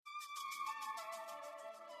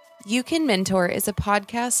You Can Mentor is a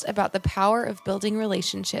podcast about the power of building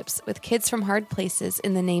relationships with kids from hard places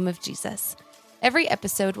in the name of Jesus. Every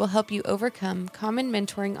episode will help you overcome common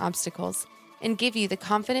mentoring obstacles and give you the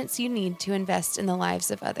confidence you need to invest in the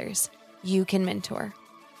lives of others. You Can Mentor.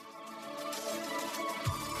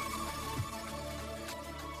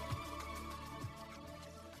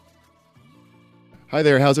 Hi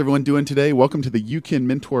there, how's everyone doing today? Welcome to the You Can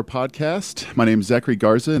Mentor podcast. My name is Zachary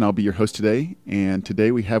Garza, and I'll be your host today. And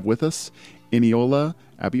today we have with us Eniola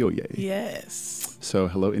Abioye. Yes. So,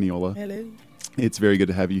 hello, Eniola. Hello. It's very good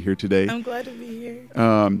to have you here today. I'm glad to be here.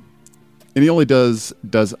 Eniola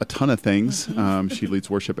does a ton of things. She leads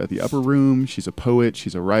worship at the Upper Room. She's a poet.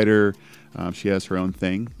 She's a writer. She has her own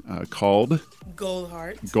thing called Gold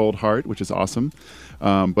Heart, which is awesome.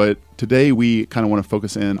 But today we kind of want to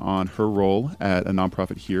focus in on her role at a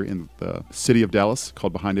nonprofit here in the city of Dallas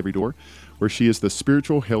called Behind Every Door, where she is the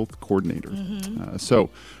spiritual health coordinator. So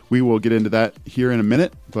we will get into that here in a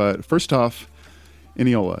minute. But first off,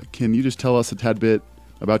 Eniola, can you just tell us a tad bit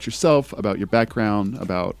about yourself, about your background,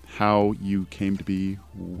 about how you came to be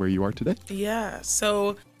where you are today? Yeah.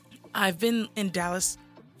 So I've been in Dallas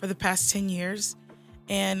for the past 10 years.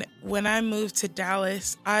 And when I moved to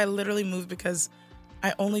Dallas, I literally moved because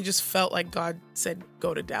I only just felt like God said,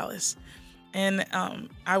 go to Dallas. And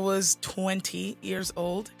I was 20 years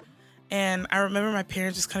old. And I remember my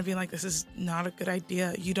parents just kind of being like, this is not a good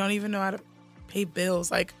idea. You don't even know how to pay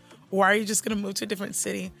bills. Like, why are you just going to move to a different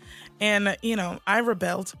city? And, I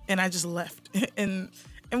rebelled and I just left. and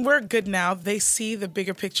we're good now. They see the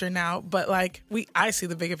bigger picture now, but I see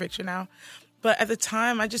the bigger picture now. But at the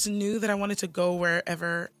time, I just knew that I wanted to go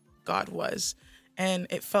wherever God was. And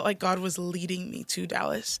it felt like God was leading me to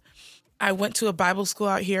Dallas. I went to a Bible school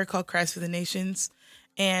out here called Christ for the Nations.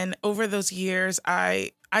 And over those years,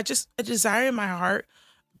 a desire in my heart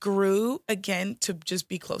grew again to just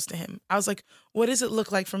be close to him. I was like, what does it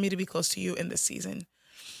look like for me to be close to you in this season?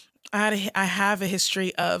 I have a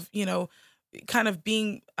history of, kind of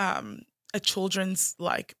being a children's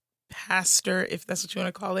pastor, if that's what you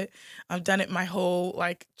want to call it. I've done it my whole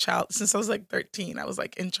since I was 13. I was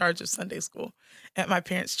in charge of Sunday school at my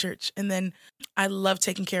parents' church. And then I love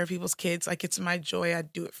taking care of people's kids. It's my joy. I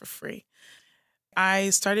do it for free. I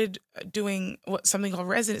started doing something called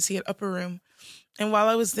residency at Upper Room. And while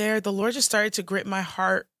I was there, the Lord just started to grip my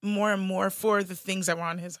heart more and more for the things that were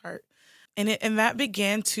on his heart. And that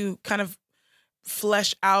began to kind of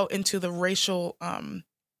flesh out into the racial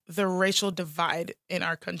divide in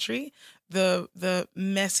our country, the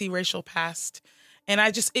messy racial past. And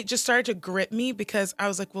it just started to grip me because I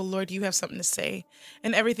was like, well, Lord, you have something to say.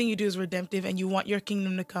 And everything you do is redemptive and you want your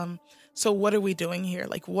kingdom to come. So what are we doing here?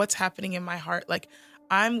 What's happening in my heart?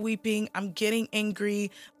 I'm weeping, I'm getting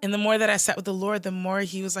angry. And the more that I sat with the Lord, the more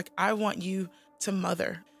he was like, I want you to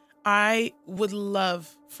mother. I would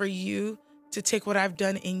love for you to take what I've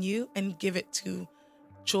done in you and give it to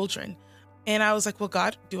children. And I was like, well,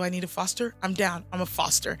 God, do I need a foster? I'm down. I'm a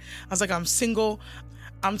foster. I was like, I'm single.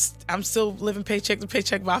 I'm still living paycheck to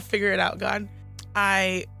paycheck, but I'll figure it out, God.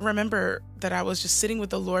 I remember that I was just sitting with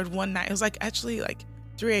the Lord one night. It was actually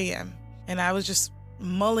 3 a.m. And I was just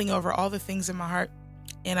mulling over all the things in my heart.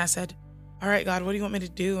 And I said, all right, God, what do you want me to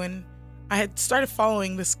do? And I had started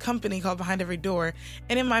following this company called Behind Every Door.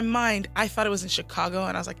 And in my mind, I thought it was in Chicago.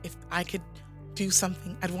 And I was like, if I could do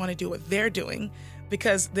something, I'd want to do what they're doing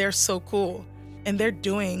because they're so cool. And they're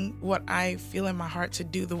doing what I feel in my heart to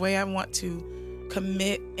do. The way I want to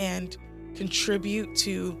commit and contribute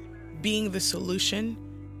to being the solution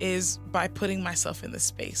is by putting myself in the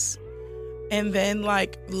space. And then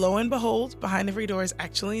lo and behold, Behind Every Door is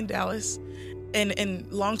actually in Dallas. And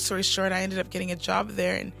long story short, I ended up getting a job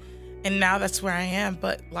there and now that's where I am.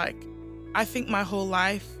 But I think my whole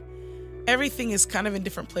life, everything is kind of in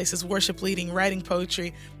different places: worship leading, writing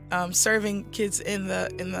poetry, serving kids in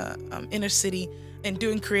the inner city, and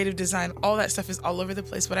doing creative design. All that stuff is all over the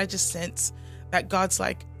place. But I just sense that God's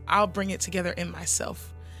I'll bring it together in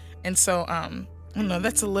myself. And so I don't know,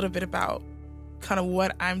 that's a little bit about kind of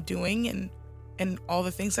what I'm doing and all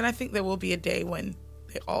the things. And I think there will be a day when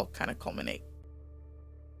they all kind of culminate.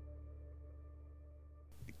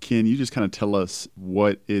 Can you just kind of tell us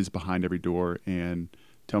what is Behind Every Door and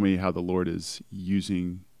tell me how the Lord is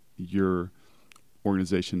using your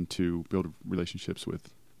organization to build relationships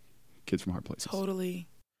with kids from hard places? Totally.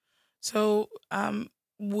 So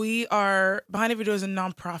we are, Behind Every Door is a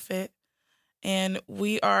nonprofit, and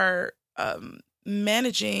we are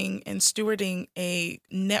managing and stewarding a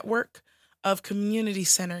network of community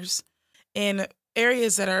centers in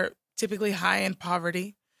areas that are typically high in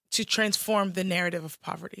poverty to transform the narrative of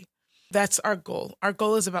poverty. That's our goal. Our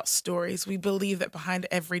goal is about stories. We believe that behind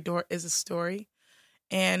every door is a story,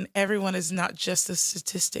 and everyone is not just a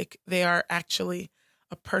statistic. They are actually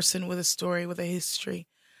a person with a story, with a history,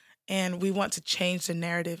 and we want to change the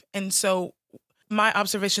narrative. And so my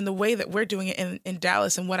observation, the way that we're doing it in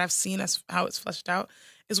Dallas and what I've seen as how it's fleshed out,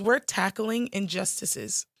 is we're tackling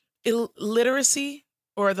injustices. Illiteracy,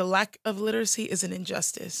 or the lack of literacy, is an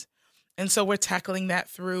injustice. And so we're tackling that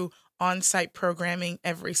through on-site programming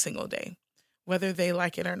every single day, whether they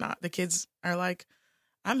like it or not. The kids are like,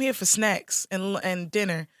 I'm here for snacks and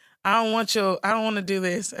dinner. I don't want to do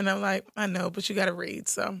this. And I'm like, I know, but you got to read.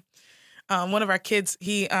 So one of our kids,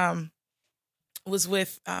 he was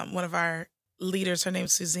with one of our leaders. Her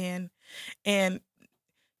name's Suzanne. And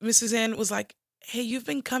Miss Suzanne was like, hey, you've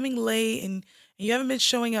been coming late and you haven't been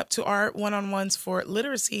showing up to our one-on-ones for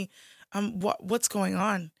literacy. What's going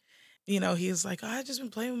on? He was like, oh, I've just been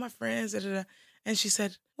playing with my friends. Da, da, da. And she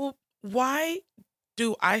said, well, why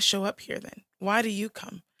do I show up here then? Why do you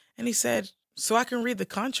come? And he said, so I can read the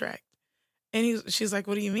contract. And she's like,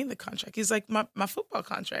 what do you mean the contract? He's like, my football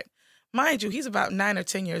contract. Mind you, he's about 9 or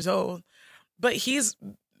 10 years old, but he's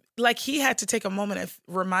like, he had to take a moment and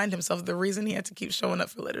remind himself the reason he had to keep showing up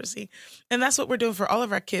for literacy. And that's what we're doing for all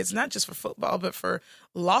of our kids, not just for football, but for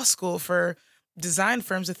law school, for design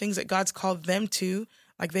firms, the things that God's called them to,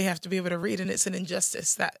 like they have to be able to read. And it's an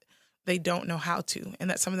injustice that they don't know how to, and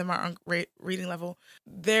that some of them are on reading level.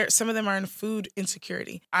 Some of them are in food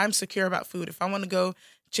insecurity. I'm secure about food. If I want to go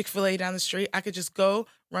Chick-fil-A down the street, I could just go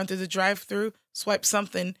run through the drive-through, swipe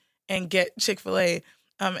something, and get Chick-fil-A.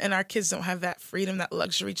 And our kids don't have that freedom, that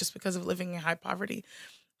luxury, just because of living in high poverty.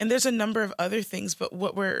 And there's a number of other things, but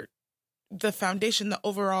the foundation, the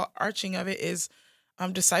overall arching of it is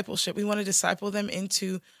discipleship. We want to disciple them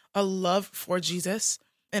into a love for Jesus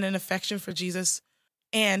and an affection for Jesus.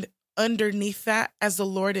 And underneath that, as the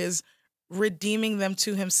Lord is redeeming them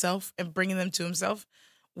to himself and bringing them to himself,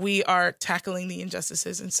 we are tackling the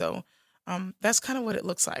injustices. And so that's kind of what it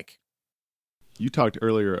looks like. You talked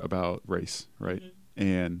earlier about race, right? Mm-hmm.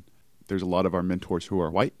 And there's a lot of our mentors who are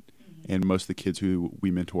white, mm-hmm. and most of the kids who we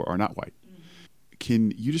mentor are not white. Mm-hmm.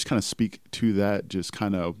 Can you just kind of speak to that? Just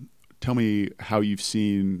kind of tell me how you've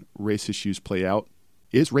seen race issues play out.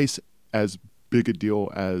 Is race as big a deal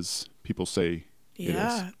as people say it is?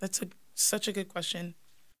 Yeah, that's such a good question.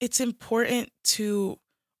 It's important to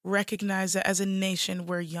recognize that as a nation,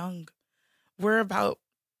 we're young. We're about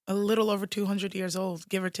a little over 200 years old,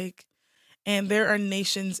 give or take. And there are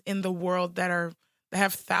nations in the world that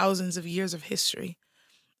have thousands of years of history.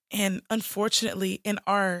 And unfortunately, in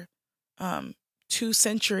our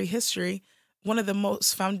 2-century history, one of the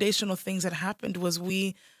most foundational things that happened was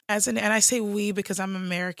and I say we because I'm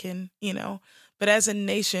American, but as a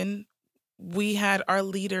nation, we had our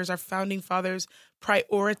leaders, our founding fathers,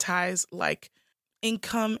 prioritize like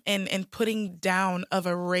income and putting down of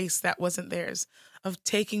a race that wasn't theirs, of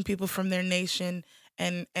taking people from their nation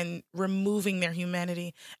and removing their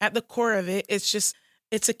humanity. At the core of it,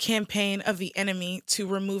 it's a campaign of the enemy to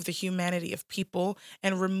remove the humanity of people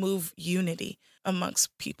and remove unity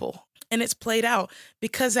amongst people. And it's played out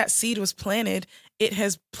because that seed was planted. It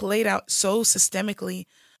has played out so systemically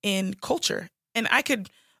in culture. And I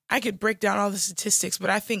could break down all the statistics, but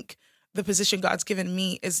I think the position God's given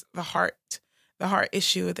me is the heart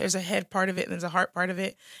issue. There's a head part of it and there's a heart part of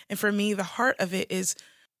it. And for me, the heart of it is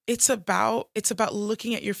it's about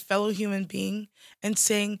looking at your fellow human being and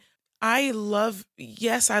saying, I love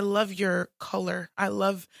your color. I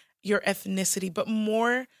love your ethnicity, but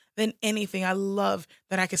more than anything, I love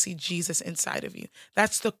that I can see Jesus inside of you.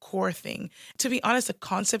 That's the core thing. To be honest, the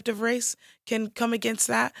concept of race can come against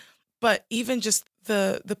that, but even just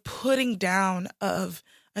the putting down of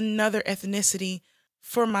another ethnicity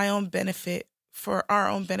for my own benefit, for our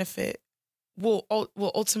own benefit, will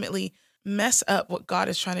ultimately mess up what God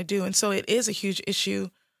is trying to do. And so it is a huge issue,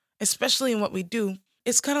 especially in what we do.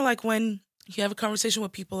 It's kind of like when you have a conversation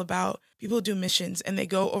with people who do missions and they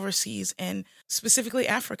go overseas, and specifically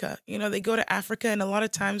Africa. They go to Africa, and a lot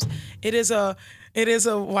of times it is a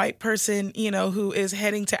white person, who is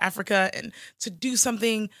heading to Africa and to do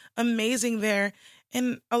something amazing there.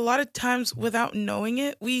 And a lot of times, without knowing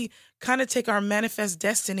it, we kind of take our manifest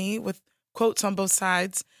destiny, with quotes on both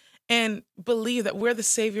sides, and believe that we're the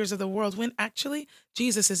saviors of the world, when actually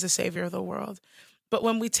Jesus is the savior of the world. But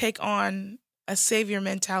when we take on a savior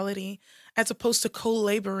mentality as opposed to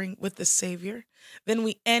co-laboring with the savior, then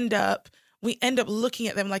we end up looking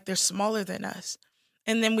at them like they're smaller than us.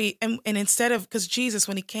 And then and instead of, because Jesus,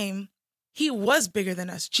 when he came, he was bigger than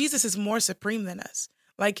us. Jesus is more supreme than us.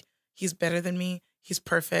 Like, he's better than me. He's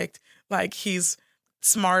perfect. Like, he's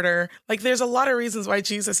smarter. Like, there's a lot of reasons why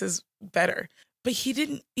Jesus is better. But he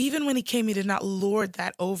didn't, even when he came, he did not lord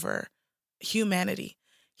that over humanity.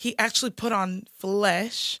 He actually put on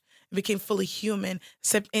flesh, became fully human,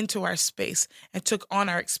 stepped into our space, and took on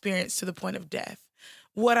our experience to the point of death.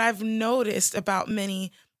 What I've noticed about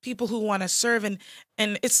many people who want to serve, and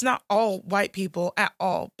it's not all white people at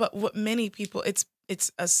all, but what many people, it's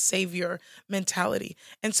a savior mentality.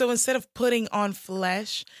 And so instead of putting on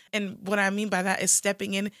flesh, and what I mean by that is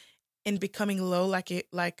stepping in and becoming low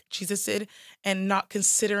like Jesus did, and not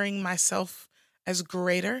considering myself as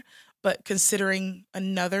greater, but considering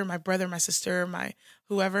another, my brother, my sister, my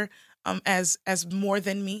whoever, as more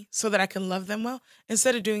than me, so that I can love them well.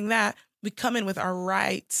 Instead of doing that, we come in with our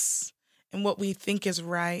rights and what we think is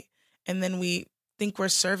right, and then we think we're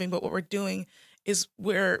serving, but what we're doing is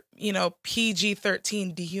we're,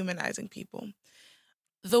 PG-13 dehumanizing people.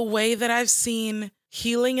 The way that I've seen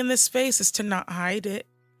healing in this space is to not hide it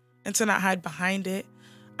and to not hide behind it.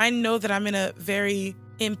 I know that I'm in a very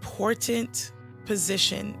important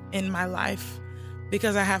position in my life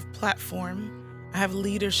because I have platform, I have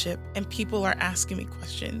leadership, and people are asking me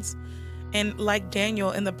questions. And like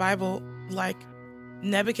Daniel in the Bible, like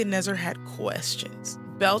Nebuchadnezzar had questions.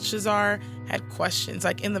 Belshazzar had questions.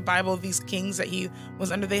 Like in the Bible, these kings that he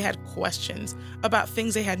was under, they had questions about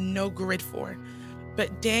things they had no grid for.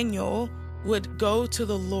 But Daniel would go to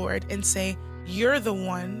the Lord and say, you're the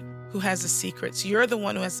one who has the secrets. You're the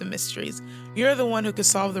one who has the mysteries. You're the one who could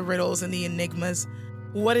solve the riddles and the enigmas.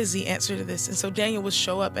 What is the answer to this? And so Daniel would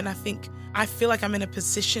show up, and I feel like I'm in a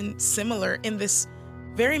position similar in this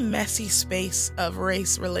very messy space of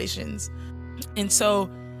race relations. And so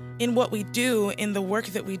in what we do, in the work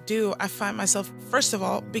that we do, I find myself, first of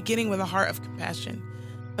all, beginning with a heart of compassion.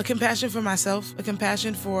 A compassion for myself, a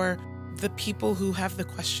compassion for the people who have the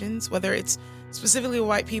questions, whether it's specifically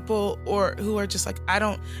white people or who are just like,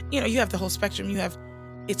 you have the whole spectrum. You have,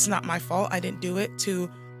 it's not my fault, I didn't do it, to,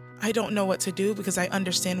 I don't know what to do because I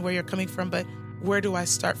understand where you're coming from, but where do I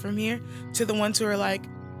start from here? To the ones who are like,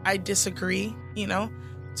 I disagree,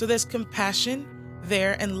 So there's compassion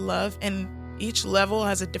there and love, and each level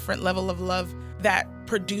has a different level of love that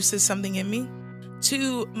produces something in me.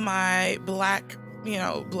 To my Black,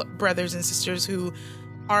 brothers and sisters who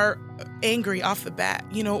are angry off the bat,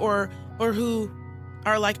 or who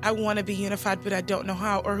are like, I want to be unified, but I don't know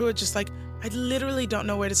how, or who are just like, I literally don't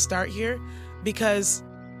know where to start here, because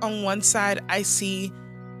on one side I see,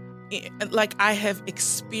 like, I have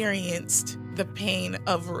experienced the pain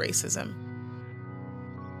of racism.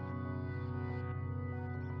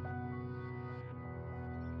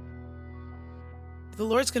 The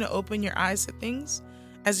Lord's going to open your eyes to things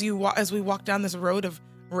as we walk down this road of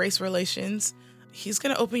race relations. He's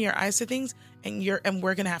going to open your eyes to things, and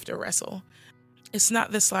we're going to have to wrestle. It's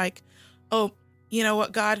not this like, oh, you know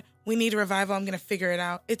what, God, we need a revival, I'm going to figure it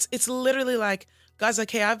out. It's literally like, God's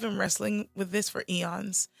like, hey, I've been wrestling with this for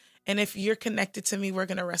eons. And if you're connected to me, we're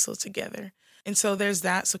going to wrestle together. And so there's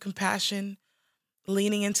that. So compassion,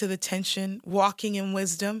 leaning into the tension, walking in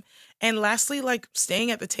wisdom. And lastly, like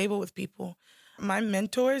staying at the table with people. My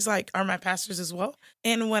mentors are my pastors as well.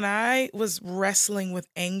 And when I was wrestling with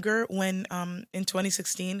anger in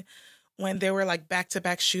 2016, when there were like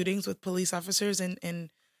back-to-back shootings with police officers, and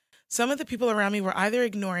some of the people around me were either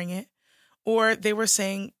ignoring it or they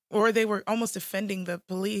were almost defending the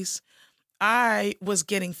police, I was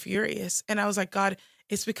getting furious. And I was like, God,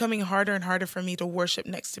 it's becoming harder and harder for me to worship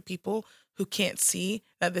next to people who can't see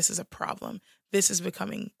that this is a problem. This is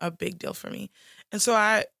becoming a big deal for me. And so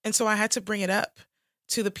I had to bring it up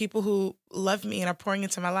to the people who love me and are pouring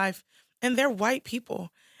into my life. And they're white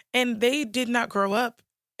people. And they did not grow up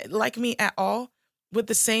like me at all with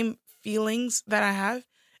the same feelings that I have.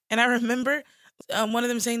 And I remember one of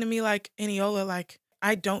them saying to me, like, Eniola, like,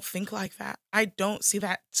 I don't think like that. I don't see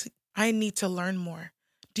that. I need to learn more.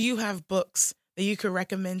 Do you have books that you could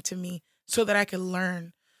recommend to me so that I could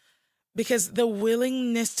learn? Because the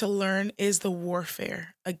willingness to learn is the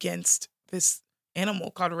warfare against this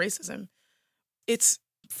animal called racism. It's,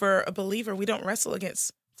 for a believer, we don't wrestle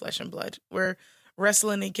against flesh and blood. We're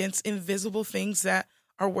wrestling against invisible things that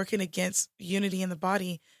are working against unity in the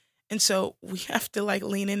body. And so we have to like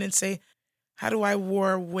lean in and say, how do I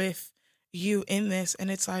war with you in this?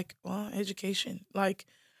 And it's like, well, education,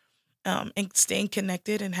 and staying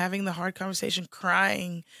connected and having the hard conversation,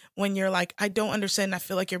 crying when you're like, I don't understand. I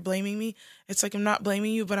feel like you're blaming me. It's like, I'm not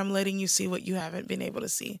blaming you, but I'm letting you see what you haven't been able to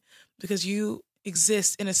see, because you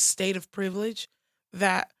exist in a state of privilege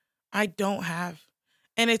that I don't have.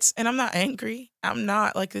 And I'm not angry. I'm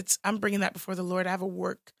not I'm bringing that before the Lord. I have a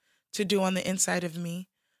work to do on the inside of me.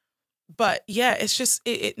 But yeah, it's just,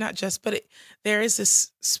 there is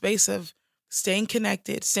this space of staying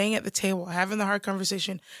connected, staying at the table, having the hard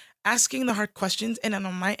conversation, asking the hard questions, and then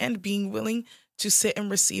on my end, being willing to sit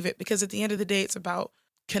and receive it. Because at the end of the day, it's about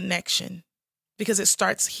connection, because it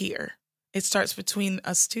starts here. It starts between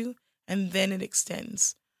us two, and then it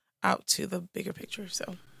extends out to the bigger picture.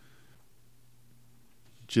 So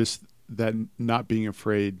just that, not being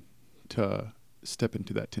afraid to step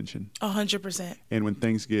into that tension. 100%. And when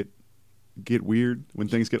things get weird, when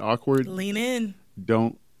things get awkward, Lean in.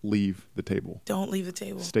 don't leave the table. Don't leave the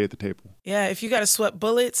table. Stay at the table. Yeah, if you got to sweat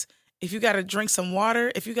bullets, if you got to drink some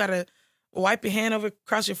water, if you got to wipe your hand over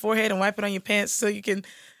across your forehead and wipe it on your pants so you can,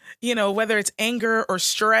 whether it's anger or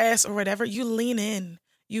stress or whatever, you lean in.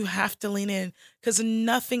 You have to lean in, because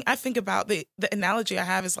nothing, I think about the analogy I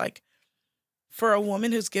have is like, for a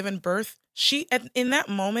woman who's given birth, in that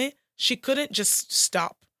moment, she couldn't just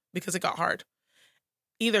stop because it got hard.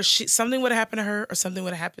 Either something would have happened to her or something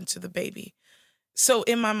would have happened to the baby. So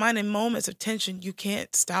in my mind, in moments of tension, you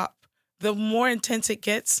can't stop. The more intense it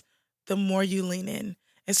gets, the more you lean in,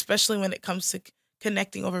 especially when it comes to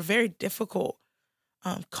connecting over very difficult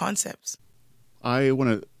concepts. I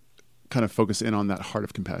want to kind of focus in on that heart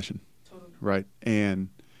of compassion, right? And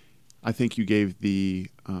I think you gave the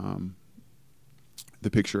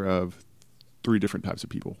picture of 3 different types of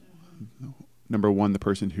people. Number 1, the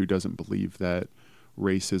person who doesn't believe that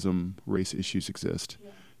race issues exist. Yeah.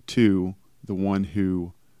 2, the one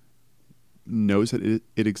who knows that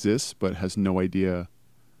it exists but has no idea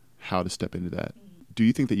how to step into that. Mm-hmm. Do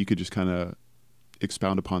you think that you could just kind of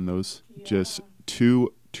expound upon those? Yeah. Just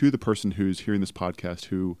to the person who's hearing this podcast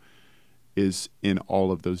who is in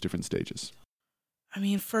all of those different stages? I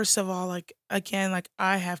mean, first of all,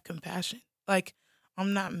 I have compassion.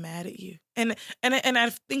 I'm not mad at you. And I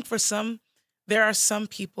think for there are some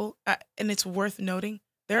people, and it's worth noting,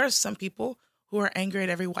 there are some people who are angry at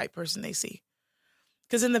every white person they see.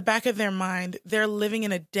 Because in the back of their mind, they're living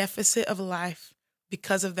in a deficit of life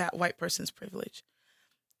because of that white person's privilege.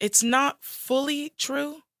 It's not fully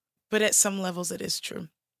true, but at some levels it is true.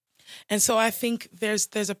 And so I think there's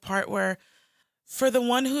a part where, for the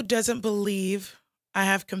one who doesn't believe, I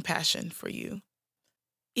have compassion for you.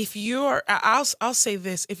 I'll say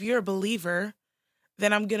this, if you're a believer,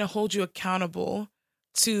 then I'm going to hold you accountable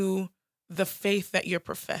to the faith that you're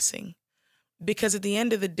professing. Because at the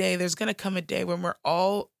end of the day, there's going to come a day when we're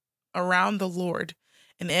all around the Lord,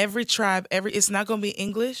 and every tribe, it's not going to be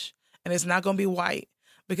English and it's not going to be white,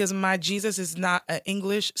 because my Jesus is not an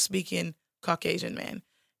English speaking Caucasian man.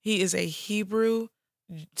 He is a Hebrew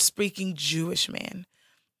speaking Jewish man.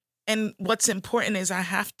 And what's important is I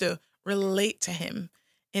have to relate to him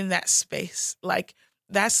in that space.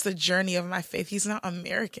 That's the journey of my faith. He's not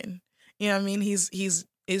American. You know what I mean? He's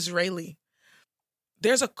Israeli.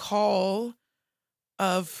 There's a call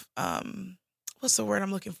of, what's the word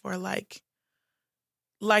I'm looking for? Like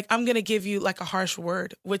I'm going to give you a harsh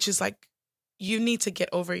word, which is you need to get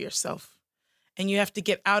over yourself, and you have to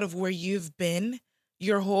get out of where you've been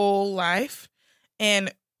your whole life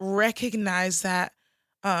and recognize that,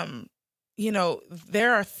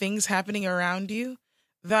 there are things happening around you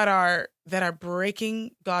that are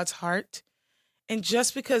breaking God's heart. And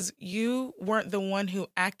just because you weren't the one who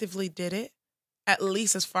actively did it, at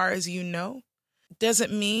least as far as you know,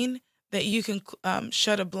 doesn't mean that you can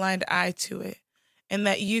shut a blind eye to it, and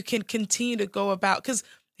that you can continue to go about. Because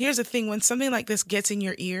here's the thing, when something like this gets in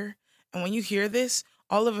your ear, and when you hear this,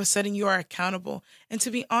 all of a sudden you are accountable. And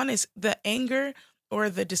to be honest, the anger or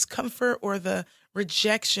the discomfort or the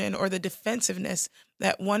rejection or the defensiveness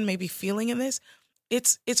that one may be feeling in this,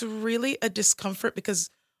 it's really a discomfort, because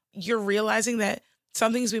you're realizing that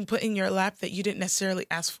something's been put in your lap that you didn't necessarily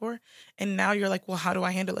ask for. And now you're like, well, how do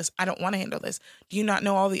I handle this? I don't want to handle this. Do you not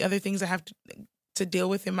know all the other things I have to deal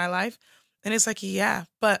with in my life? And it's like, yeah,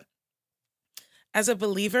 but as a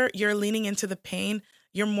believer, you're leaning into the pain.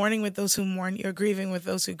 You're mourning with those who mourn. You're grieving with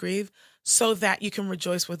those who grieve, so that you can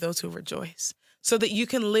rejoice with those who rejoice, so that you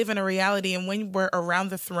can live in a reality. And when we're around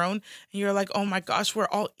the throne and you're like, oh my gosh, we're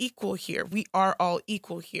all equal here. We are all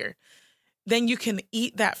equal here. Then you can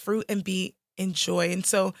eat that fruit and be in joy. And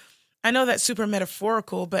so I know that's super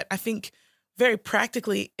metaphorical, but I think very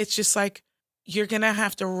practically, it's just you're going to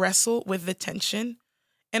have to wrestle with the tension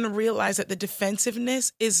and realize that the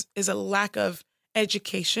defensiveness is a lack of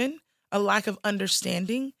education, a lack of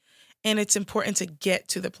understanding. And it's important to get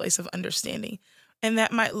to the place of understanding. And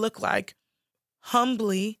that might look like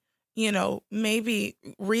humbly, maybe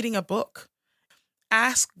reading a book.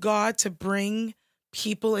 Ask God to bring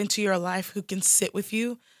people into your life who can sit with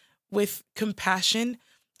you with compassion,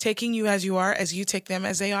 taking you as you are, as you take them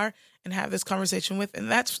as they are, and have this conversation with. And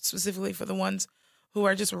that's specifically for the ones who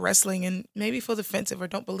are just wrestling and maybe feel defensive or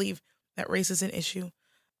don't believe. that race is an issue.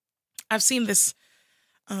 I've seen this.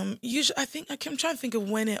 Usually, I'm trying to think of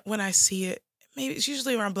when I see it. Maybe it's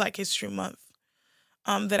usually around Black History Month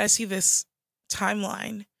that I see this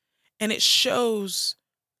timeline, and it shows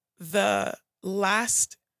the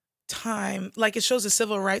last time, like it shows the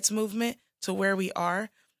civil rights movement to where we are,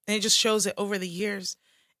 and it just shows it over the years.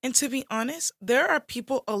 And to be honest, there are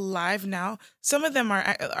people alive now. Some of them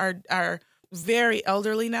are very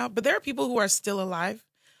elderly now, but there are people who are still alive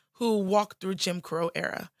who walked through Jim Crow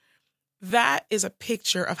era. That is a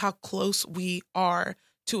picture of how close we are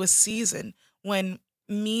to a season when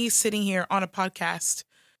me sitting here on a podcast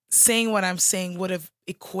saying what I'm saying would have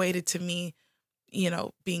equated to me,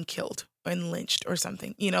 being killed and lynched or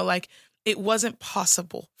something. Like it wasn't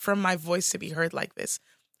possible for my voice to be heard like this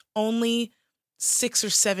only 6 or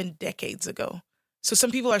 7 decades ago. So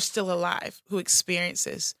some people are still alive who experience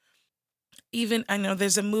this. Even I know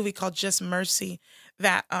there's a movie called Just Mercy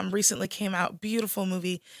that recently came out. Beautiful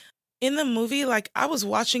movie. In the movie, like I was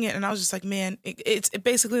watching it and I was just like, man, it's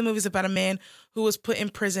basically the movie's about a man who was put in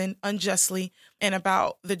prison unjustly and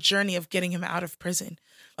about the journey of getting him out of prison.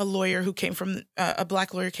 A lawyer who came from a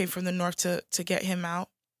Black lawyer came from the North to get him out.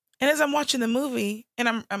 And as I'm watching the movie, and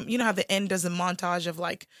I'm how the end does a montage of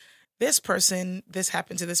like this person, this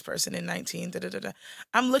happened to this person in 19.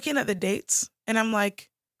 I'm looking at the dates and I'm like,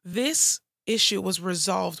 this issue was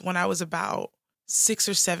resolved when I was about 6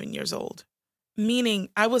 or 7 years old. Meaning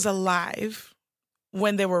I was alive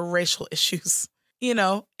when there were racial issues,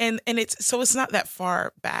 and it's not that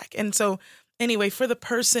far back. And so anyway, for the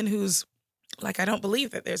person who's like, I don't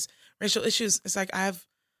believe that there's racial issues, it's like, I have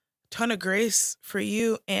a ton of grace for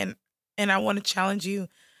you. And I want to challenge you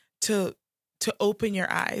to open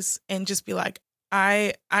your eyes and just be like,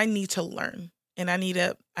 I need to learn, and I need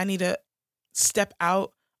to step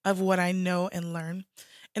out of what I know and learn.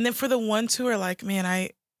 And then for the ones who are like, man,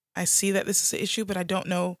 I see that this is an issue, but I don't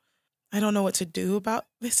know what to do about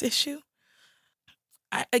this issue.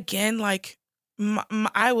 I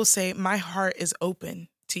will say my heart is open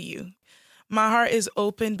to you. My heart is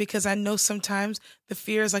open because I know sometimes the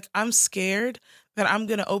fear is like, I'm scared that I'm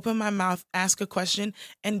going to open my mouth, ask a question,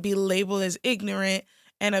 and be labeled as ignorant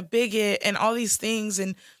and a bigot and all these things.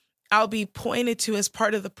 And I'll be pointed to as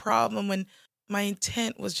part of the problem when my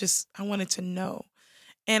intent was just, I wanted to know.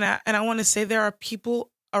 And I want to say there are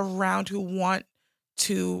people around who want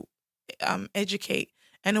to educate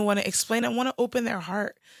and who want to explain and want to open their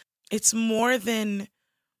heart. It's more than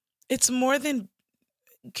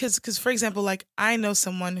because for example, like I know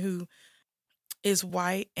someone who is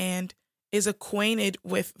white and is acquainted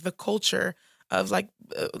with the culture of like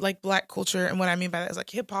Black culture. And what I mean by that is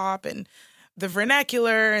like hip hop and the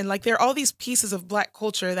vernacular. And like there are all these pieces of Black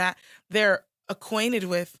culture that they're acquainted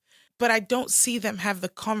with, but I don't see them have the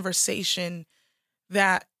conversation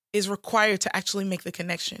that is required to actually make the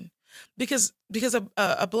connection. Because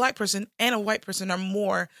a Black person and a white person are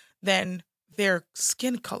more than their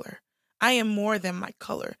skin color. I am more than my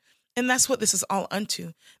color. And that's what this is all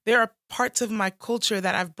unto. There are parts of my culture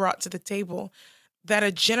that I've brought to the table that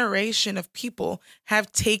a generation of people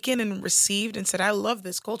have taken and received and said, I love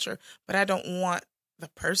this culture, but I don't want the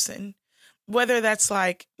person. Whether that's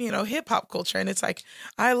like, hip hop culture. And it's like,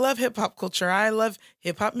 I love hip hop culture. I love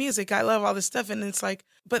hip hop music. I love all this stuff. And it's like,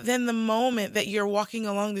 but then the moment that you're walking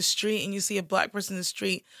along the street and you see a Black person in the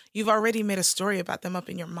street, you've already made a story about them up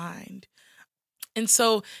in your mind. And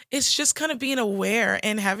so it's just kind of being aware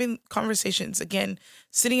and having conversations, again,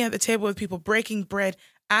 sitting at the table with people, breaking bread,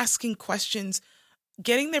 asking questions,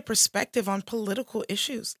 getting their perspective on political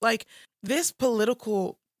issues. Like this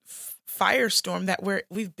political firestorm that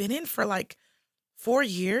we've been in for like 4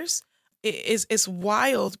 years is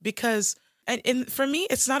wild because, and for me,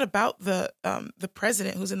 it's not about the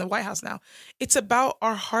president who's in the White House now. It's about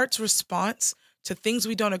our heart's response to things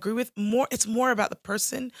we don't agree with. It's more about the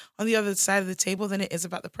person on the other side of the table than it is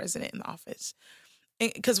about the president in the office.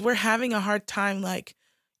 Because we're having a hard time, like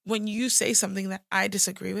when you say something that I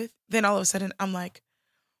disagree with, then all of a sudden I'm like,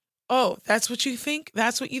 oh, that's what you think?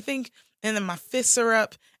 That's what you think? And then my fists are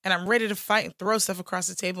up and I'm ready to fight and throw stuff across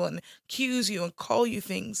the table and accuse you and call you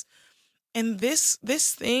things. And this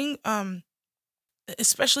thing,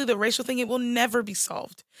 especially the racial thing, it will never be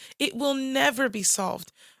solved. It will never be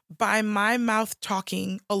solved by my mouth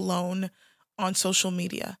talking alone on social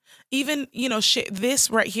media. Even, this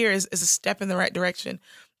right here is a step in the right direction.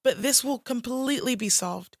 But this will completely be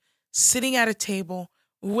solved sitting at a table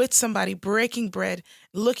with somebody, breaking bread,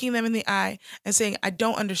 looking them in the eye and saying, I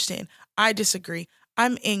don't understand. I disagree.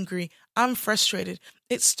 I'm angry. I'm frustrated.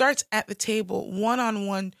 It starts at the table,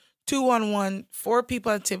 1-on-1, 2-on-1, 4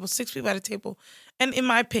 people at a table, 6 people at a table. And in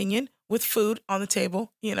my opinion, with food on the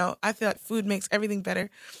table. I feel like food makes everything better.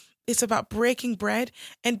 It's about breaking bread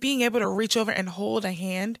and being able to reach over and hold a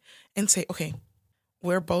hand and say, okay,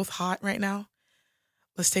 we're both hot right now.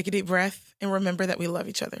 Let's take a deep breath and remember that we love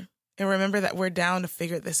each other and remember that we're down to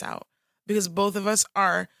figure this out, because both of us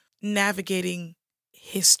are navigating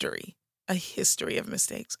a history of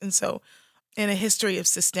mistakes. And a history of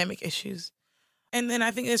systemic issues. And then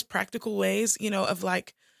I think there's practical ways, of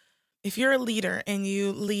like, if you're a leader and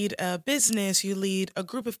you lead a business, you lead a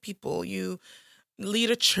group of people, you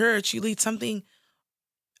lead a church, you lead something,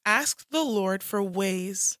 ask the Lord for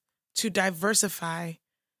ways to diversify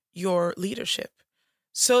your leadership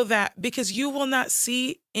so that, because you will not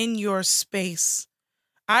see in your space,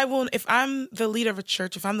 if I'm the leader of a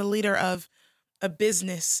church, if I'm the leader of a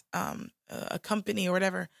business, a company or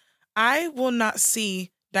whatever, I will not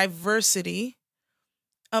see diversity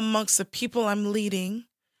amongst the people I'm leading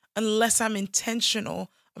unless I'm intentional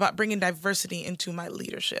about bringing diversity into my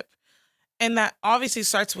leadership. And that obviously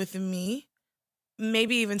starts with me,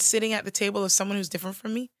 maybe even sitting at the table of someone who's different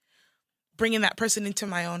from me, bringing that person into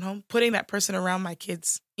my own home, putting that person around my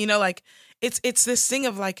kids. Like it's this thing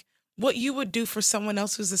of like what you would do for someone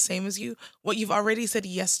else who's the same as you, what you've already said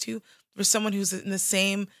yes to for someone who's in the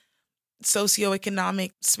same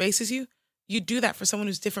socioeconomic space as you do that for someone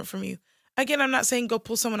who's different from you. Again, I'm not saying go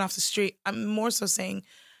pull someone off the street. I'm more so saying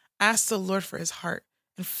ask the Lord for his heart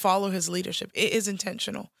and follow his leadership. It is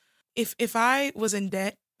intentional. If I was in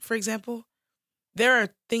debt, for example, there are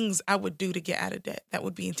things I would do to get out of debt that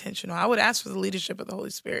would be intentional. I would ask for the leadership of the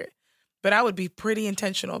Holy Spirit, but I would be pretty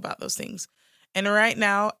intentional about those things. And right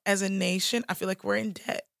now, as a nation, I feel like we're in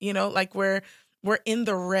debt, like we're in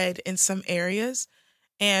the red in some areas,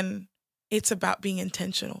 and it's about being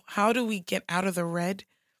intentional. How do we get out of the red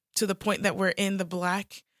to the point that we're in the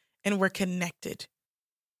black and we're connected?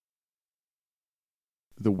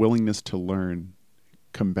 The willingness to learn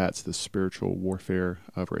combats the spiritual warfare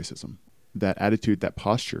of racism. That attitude, that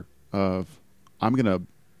posture of, I'm going to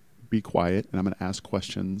be quiet and I'm going to ask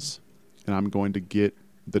questions and I'm going to get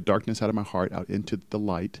the darkness out of my heart out into the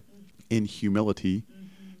light in humility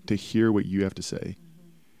to hear what you have to say.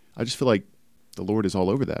 I just feel like the Lord is all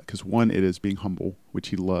over that, because one, it is being humble, which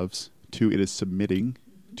he loves. Two, it is submitting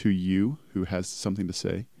to you who has something to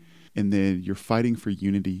say. And then you're fighting for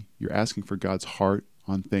unity. You're asking for God's heart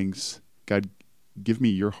on things. God, give me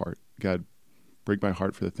your heart. God, break my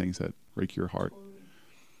heart for the things that break your heart.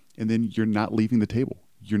 And then you're not leaving the table.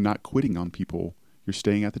 You're not quitting on people. You're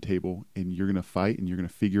staying at the table and you're going to fight and you're going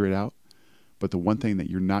to figure it out. But the one thing that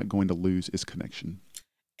you're not going to lose is connection.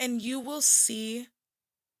 And you will see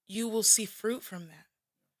fruit from that.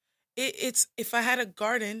 It's if I had a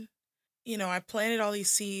garden, I planted all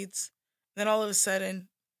these seeds, then all of a sudden,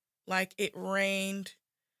 like it rained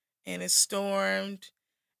and it stormed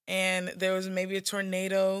and there was maybe a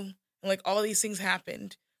tornado and like all these things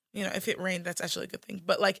happened. If it rained, that's actually a good thing.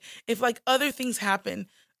 But like if like other things happen,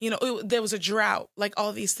 there was a drought, like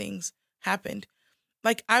all these things happened.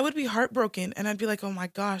 Like I would be heartbroken and I'd be like, oh my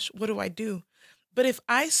gosh, what do I do? But if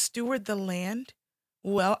I steward the land,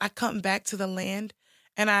 well, I come back to the land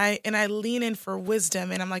and I lean in for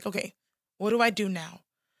wisdom and I'm like, okay, what do I do now?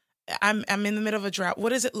 I'm in the middle of a drought. What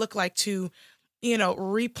does it look like to,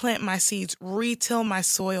 replant my seeds, retill my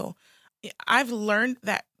soil? I've learned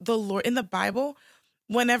that the Lord in the Bible,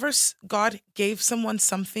 whenever God gave someone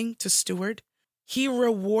something to steward, he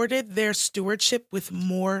rewarded their stewardship with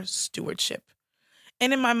more stewardship.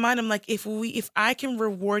 And in my mind, I'm like, if I can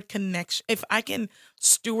reward connection, if I can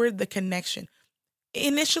steward the connection,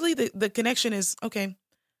 initially the connection is, okay,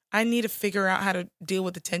 I need to figure out how to deal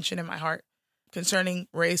with the tension in my heart concerning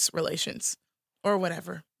race relations or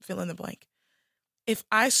whatever, fill in the blank. If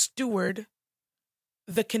I steward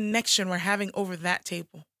the connection we're having over that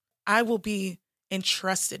table, I will be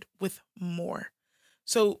entrusted with more.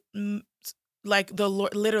 So like the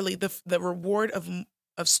Lord, literally the reward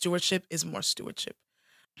of stewardship is more stewardship.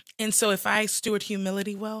 And so if I steward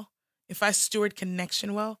humility well, if I steward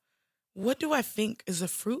connection well, what do I think is the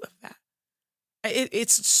fruit of that?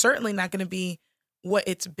 It's certainly not going to be what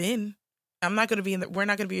it's been. I'm not going to be we're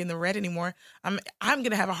not going to be in the red anymore. I'm going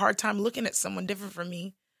to have a hard time looking at someone different from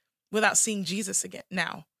me without seeing Jesus again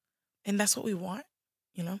now. And that's what we want,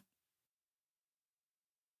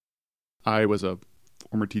 I was a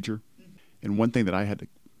former teacher, and one thing that I had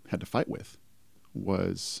to fight with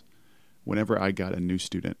was whenever I got a new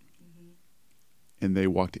student and they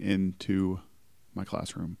walked into my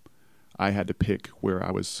classroom, I had to pick where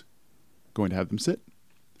I was going to have them sit,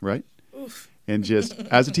 right? Oof. And just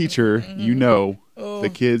as a teacher,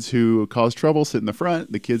 the kids who cause trouble sit in the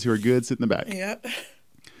front, the kids who are good sit in the back. Yep.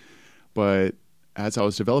 But as I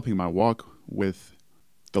was developing my walk with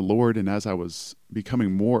the Lord, and as I was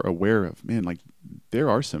becoming more aware of, man, like there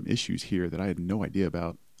are some issues here that I had no idea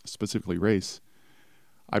about, specifically race,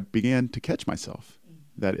 I began to catch myself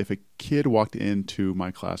that if a kid walked into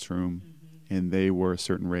my classroom and they were a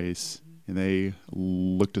certain race and they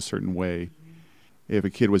looked a certain way, if a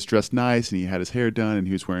kid was dressed nice and he had his hair done and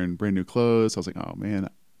he was wearing brand new clothes, I was like, oh man,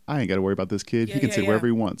 I ain't got to worry about this kid. He can sit wherever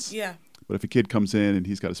he wants. Yeah. But if a kid comes in and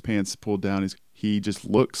he's got his pants pulled down, he just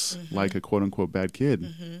looks like a quote unquote bad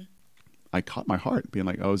kid. I caught my heart being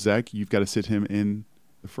like, oh, Zach, you've got to sit him in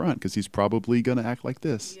the front because he's probably going to act like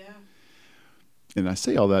this. Yeah. And I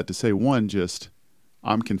say all that to say, one, just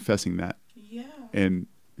I'm confessing that. Yeah. And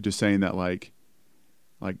just saying that like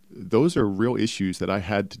those are real issues that I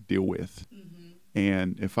had to deal with.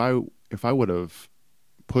 And if I would have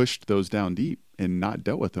pushed those down deep and not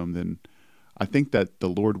dealt with them, then I think that the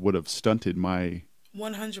Lord would have stunted my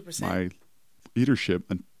 100%. my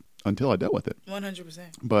leadership until I dealt with it. 100%.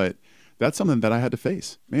 But that's something that I had to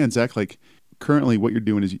face. Man, Zach, like currently what you're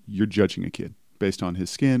doing is you're judging a kid based on his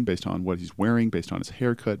skin, based on what he's wearing, based on his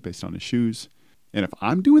haircut, based on his shoes. And if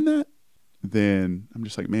I'm doing that, then I'm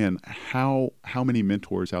just like, man, how many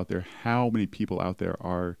mentors out there, how many people out there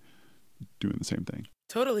are doing the same thing?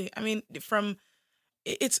 Totally. I mean, from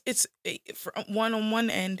one on one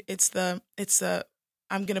end, it's the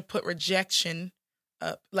I'm going to put rejection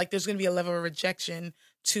up. Like there's going to be a level of rejection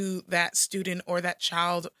to that student or that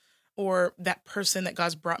child or that person that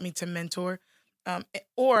God's brought me to mentor.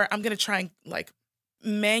 Or I'm going to try and like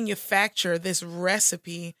manufacture this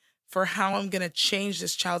recipe for how I'm going to change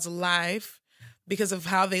this child's life because of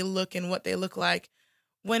how they look and what they look like.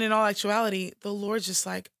 When in all actuality, the Lord's just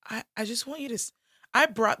like, I just want you to, I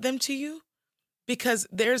brought them to you because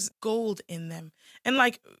there's gold in them. And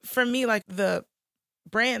like, for me, like the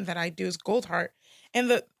brand that I do is Goldheart.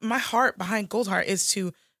 And my heart behind Goldheart is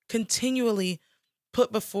to continually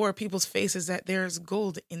put before people's faces that there's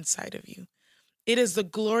gold inside of you. It is the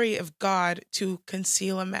glory of God to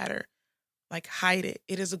conceal a matter, like hide it.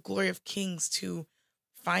 It is the glory of kings to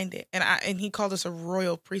find it. And he called us a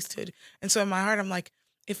royal priesthood. And so in my heart, I'm like,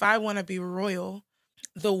 if I want to be royal,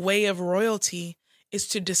 the way of royalty is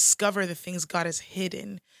to discover the things God has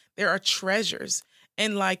hidden. There are treasures.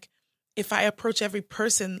 And like, if I approach every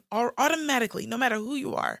person automatically, no matter who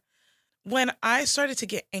you are, when I started to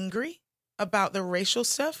get angry about the racial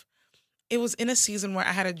stuff, it was in a season where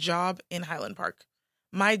I had a job in Highland Park.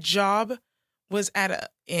 My job was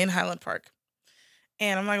in Highland Park.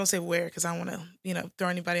 And I'm not going to say where because I don't want to, throw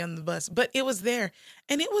anybody on the bus. But it was there.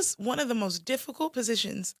 And it was one of the most difficult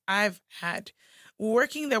positions I've had.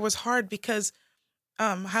 Working there was hard because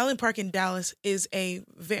Highland Park in Dallas is a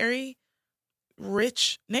very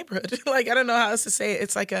rich neighborhood. Like, I don't know how else to say it.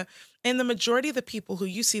 It's like and the majority of the people who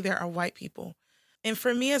you see there are white people. And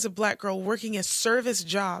for me as a Black girl working a service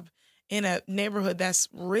job in a neighborhood that's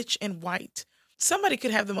rich and white, somebody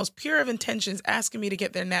could have the most pure of intentions asking me to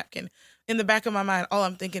get their napkin. In the back of my mind, all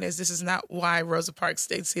I'm thinking is, this is not why Rosa Parks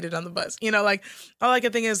stayed seated on the bus. Like all I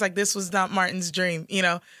could think is like, this was not Martin's dream,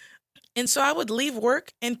 And so I would leave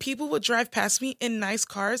work and people would drive past me in nice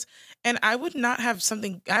cars and I would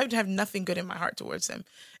have nothing good in my heart towards them.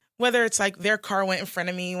 Whether it's like their car went in front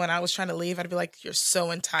of me when I was trying to leave, I'd be like, you're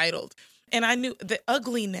so entitled. And I knew the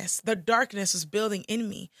ugliness, the darkness was building in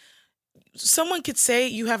me. Someone could say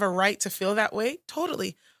you have a right to feel that way.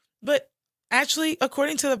 Totally. But actually,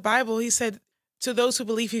 according to the Bible, he said to those who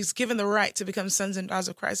believe he's given the right to become sons and daughters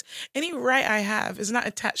of Christ. Any right I have is not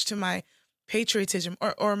attached to my patriotism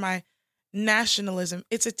or my nationalism.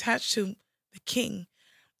 It's attached to the King.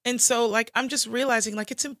 And so like, I'm just realizing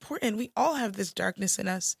like, it's important. We all have this darkness in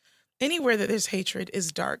us. Anywhere that there's hatred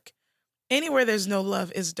is dark. Anywhere there's no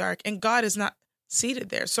love is dark. And God is not seated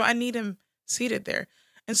there. So I need him seated there.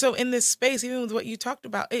 And so in this space, even with what you talked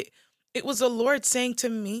about, it was the Lord saying to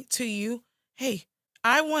me, to you, hey,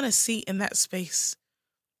 I want a seat in that space.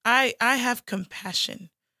 I have compassion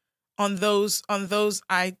on those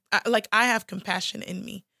I have compassion in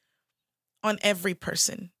me on every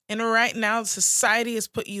person. And right now, society has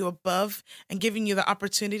put you above and giving you the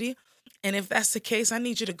opportunity. And if that's the case, I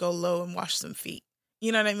need you to go low and wash some feet.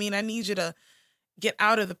 You know what I mean? I need you to get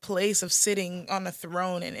out of the place of sitting on a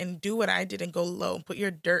throne and do what I did and go low. Put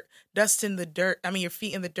your your feet in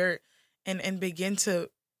the dirt and begin to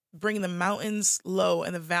bring the mountains low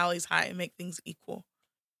and the valleys high and make things equal.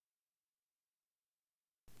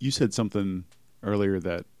 You said something earlier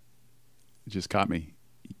that just caught me.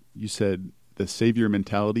 You said the Savior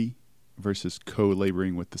mentality versus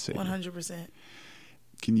co-laboring with the Savior. 100%.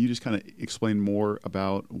 Can you just kind of explain more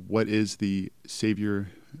about what is the Savior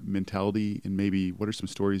mentality and maybe what are some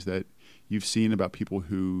stories that you've seen about people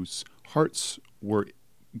whose hearts were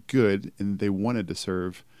good and they wanted to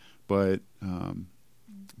serve, but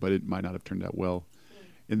it might not have turned out well.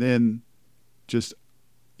 And then just,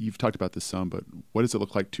 you've talked about this some, but what does it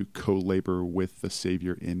look like to co-labor with the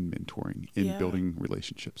Savior in mentoring, in building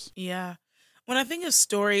relationships? Yeah. When I think of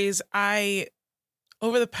stories,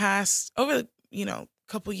 over the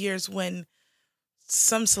couple years, when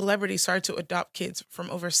some celebrities started to adopt kids from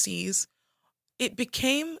overseas, it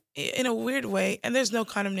became, in a weird way, and there's no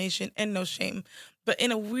condemnation and no shame, but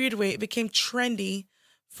in a weird way, it became trendy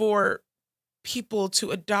for people to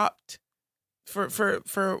adopt, for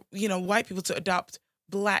white people to adopt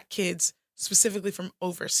Black kids, specifically from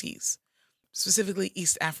overseas, specifically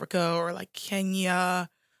East Africa or like Kenya,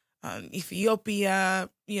 Ethiopia,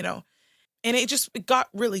 and it got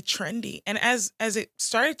really trendy. And as it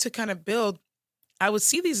started to kind of build, I would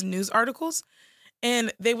see these news articles,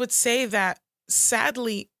 and they would say that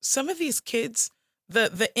sadly, some of these kids,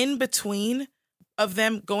 the in between of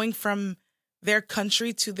them going from their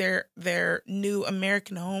country to their new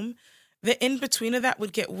American home, the in between of that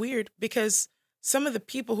would get weird, because some of the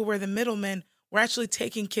people who were the middlemen were actually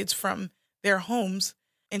taking kids from their homes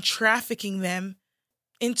and trafficking them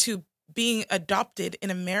into being adopted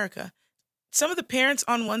in America. Some of the parents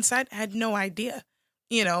on one side had no idea,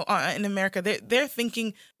 in America. They're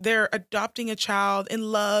thinking they're adopting a child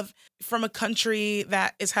in love from a country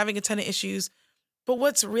that is having a ton of issues. But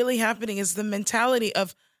what's really happening is the mentality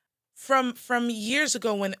of from years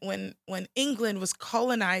ago when England was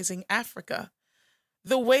colonizing Africa,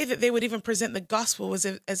 the way that they would even present the gospel was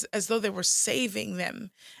as though they were saving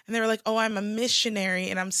them. And they were like, oh, I'm a missionary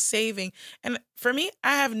and I'm saving. And for me,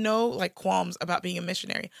 I have no qualms about being a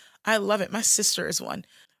missionary. I love it. My sister is one.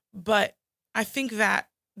 But I think that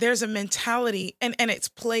there's a mentality, and it's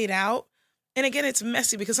played out. And again, it's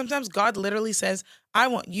messy, because sometimes God literally says, I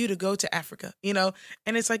want you to go to Africa,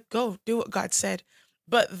 and it's like, go do what God said.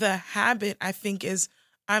 But the habit, I think, is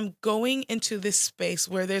I'm going into this space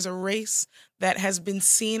where there's a race that has been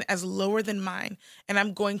seen as lower than mine, and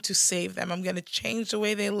I'm going to save them. I'm going to change the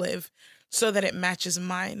way they live so that it matches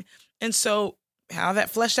mine. And so how that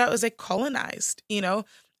fleshed out is they colonized,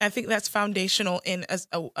 I think that's foundational in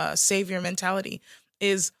a savior mentality,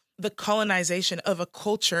 is the colonization of a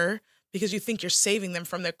culture, because you think you're saving them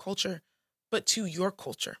from their culture, but to your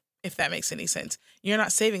culture, if that makes any sense. You're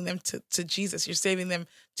not saving them to Jesus. You're saving them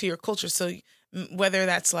to your culture. So whether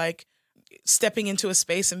that's like stepping into a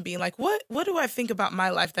space and being like, what do I think about my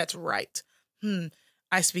life that's right?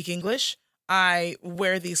 I speak English. I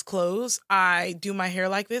wear these clothes. I do my hair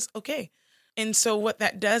like this. Okay. And so what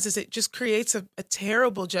that does is it just creates a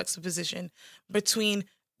terrible juxtaposition between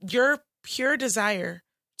your pure desire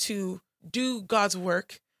to do God's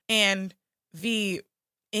work and the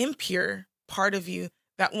impure part of you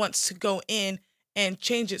that wants to go in and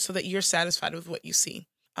change it so that you're satisfied with what you see.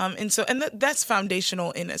 That's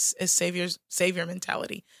foundational in a savior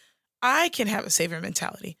mentality. I can have a savior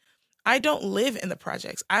mentality. I don't live in the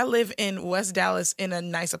projects. I live in West Dallas in a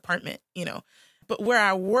nice apartment, but where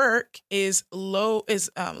I work is low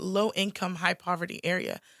income, high poverty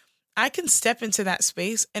area. I can step into that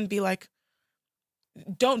space and be like,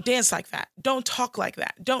 don't dance like that. Don't talk like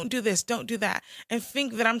that. Don't do this. Don't do that. And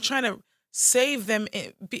think that I'm trying to save them.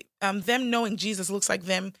 Them knowing Jesus looks like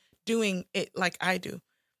them doing it like I do.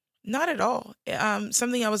 Not at all. I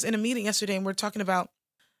was in a meeting yesterday, and we're talking about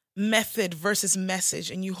method versus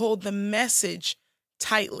message, and you hold the message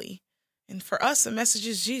tightly. And for us, the message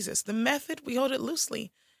is Jesus. The method, we hold it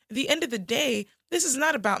loosely. At the end of the day, this is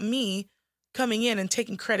not about me coming in and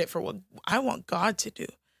taking credit for what I want God to do.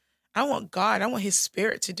 I want his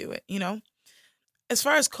spirit to do it, As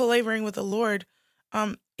far as co-laboring with the Lord,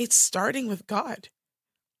 it's starting with God.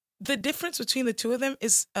 The difference between the two of them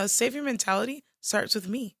is a savior mentality starts with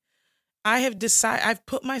me. I've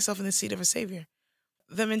put myself in the seat of a savior.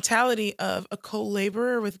 The mentality of a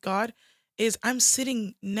co-laborer with God is I'm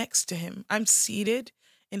sitting next to him. I'm seated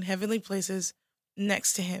in heavenly places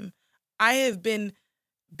next to him. I have been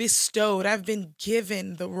bestowed. I've been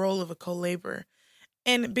given the role of a co-laborer.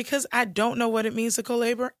 And because I don't know what it means to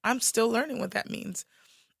co-labor, I'm still learning what that means.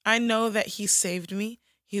 I know that he saved me.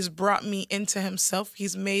 He's brought me into himself.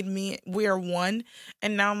 He's made me, we are one.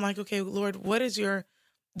 And now I'm like, okay, Lord, what is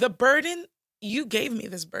the burden? You gave me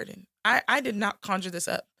this burden. I did not conjure this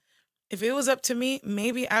up. If it was up to me,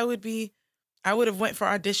 maybe I would have went for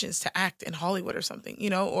auditions to act in Hollywood or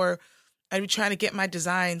something, or I'd be trying to get my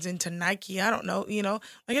designs into Nike. I don't know,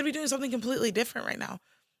 I'd be doing something completely different right now.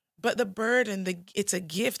 But the burden, it's a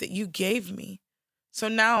gift that you gave me. So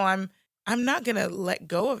now I'm not going to let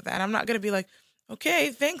go of that. I'm not going to be like,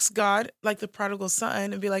 okay, thanks God, like the prodigal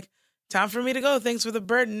son, and be like, time for me to go. Thanks for the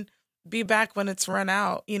burden. Be back when it's run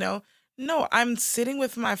out, No, I'm sitting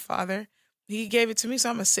with my Father. He gave it to me, so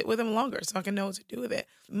I'm going to sit with him longer so I can know what to do with it.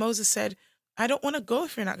 Moses said, I don't want to go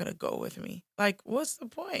if you're not going to go with me. Like, what's the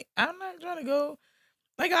point? I'm not trying to go.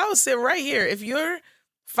 Like, I will sit right here. If your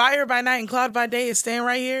fire by night and cloud by day is staying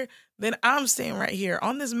right here, then I'm staying right here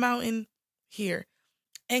on this mountain here.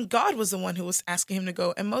 And God was the one who was asking him to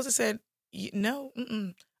go. And Moses said, no,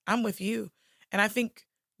 I'm with you. And I think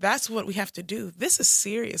that's what we have to do. This is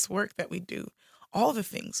serious work that we do. All the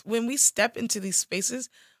things. When we step into these spaces,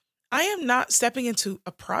 I am not stepping into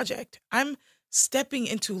a project. I'm stepping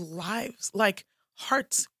into lives, like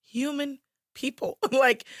hearts, human people.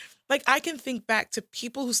 like I can think back to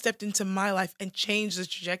people who stepped into my life and changed the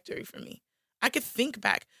trajectory for me. I could think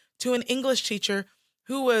back to an English teacher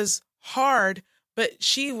who was hard, but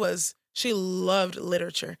she loved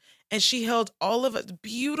literature, and she held all of it.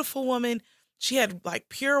 Beautiful woman. She had like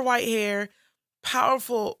pure white hair,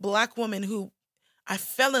 powerful Black woman who I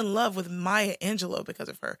fell in love with. Maya Angelou because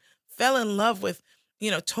of her. Fell in love with,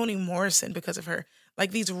 Toni Morrison because of her.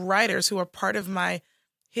 Like these writers who are part of my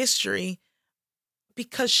history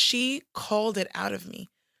because she called it out of me.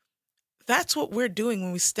 That's what we're doing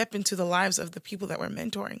when we step into the lives of the people that we're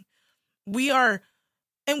mentoring. We're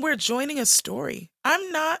joining a story.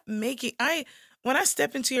 When I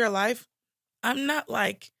step into your life, I'm not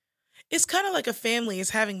like, it's kind of like a family is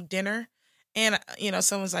having dinner and,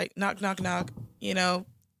 someone's like, knock, knock, knock,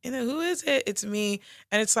 and then who is it? It's me.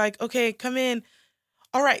 And it's like, okay, come in.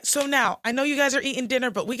 All right. So now I know you guys are eating dinner,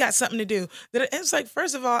 but we got something to do. And it's like,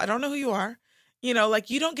 first of all, I don't know who you are. You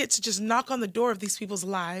don't get to just knock on the door of these people's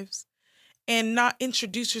lives and not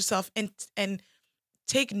introduce yourself and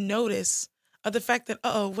take notice of the fact that,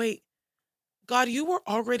 wait, God, you were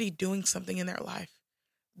already doing something in their life.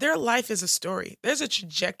 Their life is a story. There's a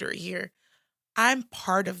trajectory here. I'm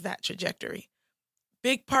part of that trajectory.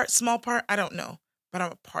 Big part, small part, I don't know, but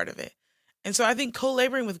I'm a part of it. And so I think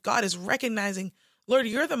co-laboring with God is recognizing, Lord,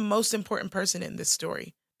 you're the most important person in this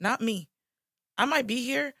story, not me. I might be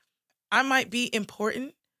here. I might be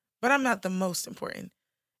important, but I'm not the most important.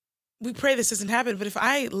 We pray this doesn't happen, but if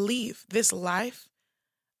I leave this life,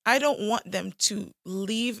 I don't want them to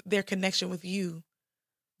leave their connection with you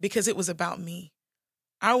because it was about me.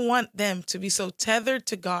 I want them to be so tethered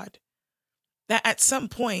to God that at some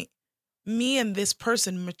point, me and this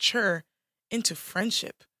person mature into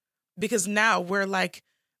friendship because now we're like,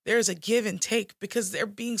 there's a give and take because they're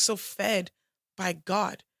being so fed by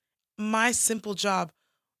God. My simple job,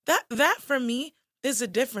 that for me is the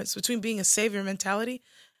difference between being a savior mentality.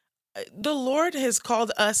 The Lord has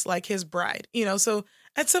called us like his bride, so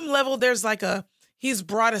at some level there's like he's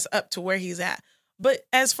brought us up to where he's at. But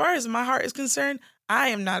as far as my heart is concerned, I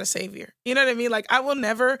am not a savior. You know what I mean? Like I will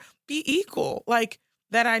never be equal, like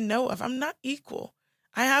that I know of. I'm not equal.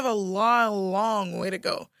 I have a long, long way to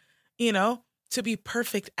go, to be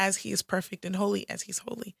perfect as he is perfect and holy as he's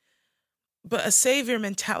holy. But a savior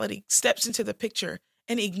mentality steps into the picture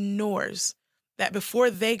and ignores that before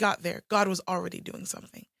they got there, God was already doing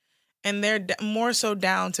something. And they're more so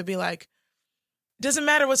down to be like, doesn't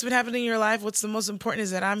matter what's been happening in your life. What's the most important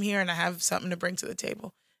is that I'm here and I have something to bring to the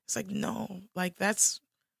table. It's like, no, like that's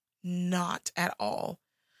not at all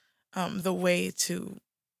the way to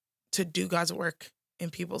do God's work in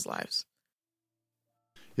people's lives.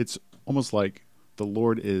 It's almost like the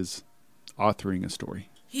Lord is authoring a story.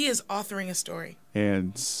 He is authoring a story.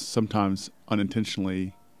 And sometimes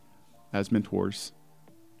unintentionally as mentors.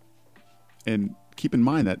 And keep in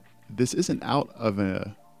mind that this isn't out of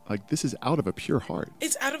this is out of a pure heart.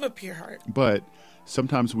 It's out of a pure heart. But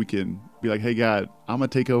sometimes we can be like, hey, God, I'm going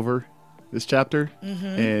to take over this chapter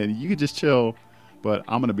and you can just chill, but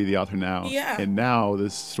I'm going to be the author now. Yeah. And now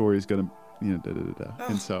this story is going to,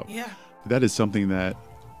 And so that is something that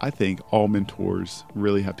I think all mentors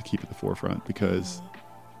really have to keep at the forefront because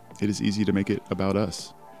it is easy to make it about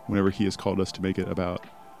us whenever he has called us to make it about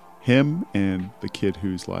him and the kid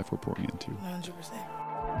whose life we're pouring into. 100%.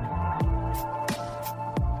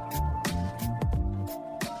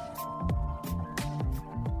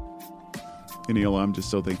 Eniola, I'm just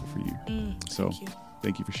so thankful for you.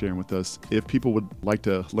 Thank you for sharing with us. If people would like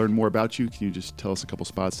to learn more about you, can you just tell us a couple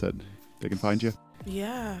spots that they can find you?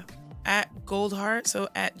 Yeah. At Goldheart, so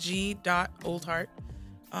at g.oldheart.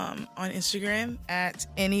 On Instagram, at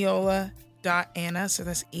eniola.anna, so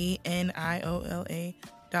that's ENIOLA.ANNA.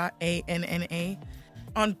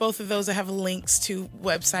 On both of those, I have links to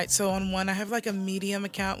websites. So on one, I have like a Medium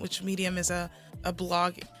account, which Medium is a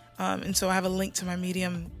blog. And so I have a link to my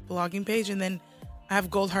Medium blogging page. And then I have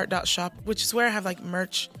goldheart.shop, which is where I have like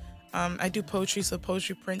merch. I do poetry, so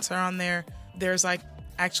poetry prints are on there. There's like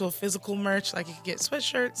actual physical merch, like you can get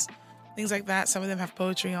sweatshirts, things like that. Some of them have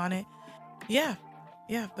poetry on it. Yeah.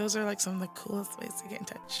 Those are like some of the coolest ways to get in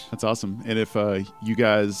touch. That's awesome. And if you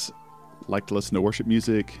guys like to listen to worship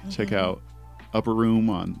music, check out Upper Room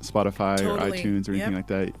on Spotify or iTunes or anything like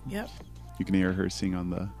that. Yep. You can hear her sing on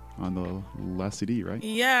the last CD, right?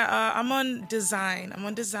 Yeah, I'm on Design.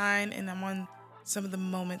 And I'm on some of the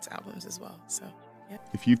Moments albums as well. So, yeah.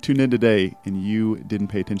 If you've tuned in today and you didn't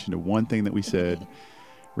pay attention to one thing that we said,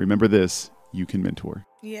 remember this: you can mentor.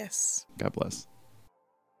 Yes. God bless.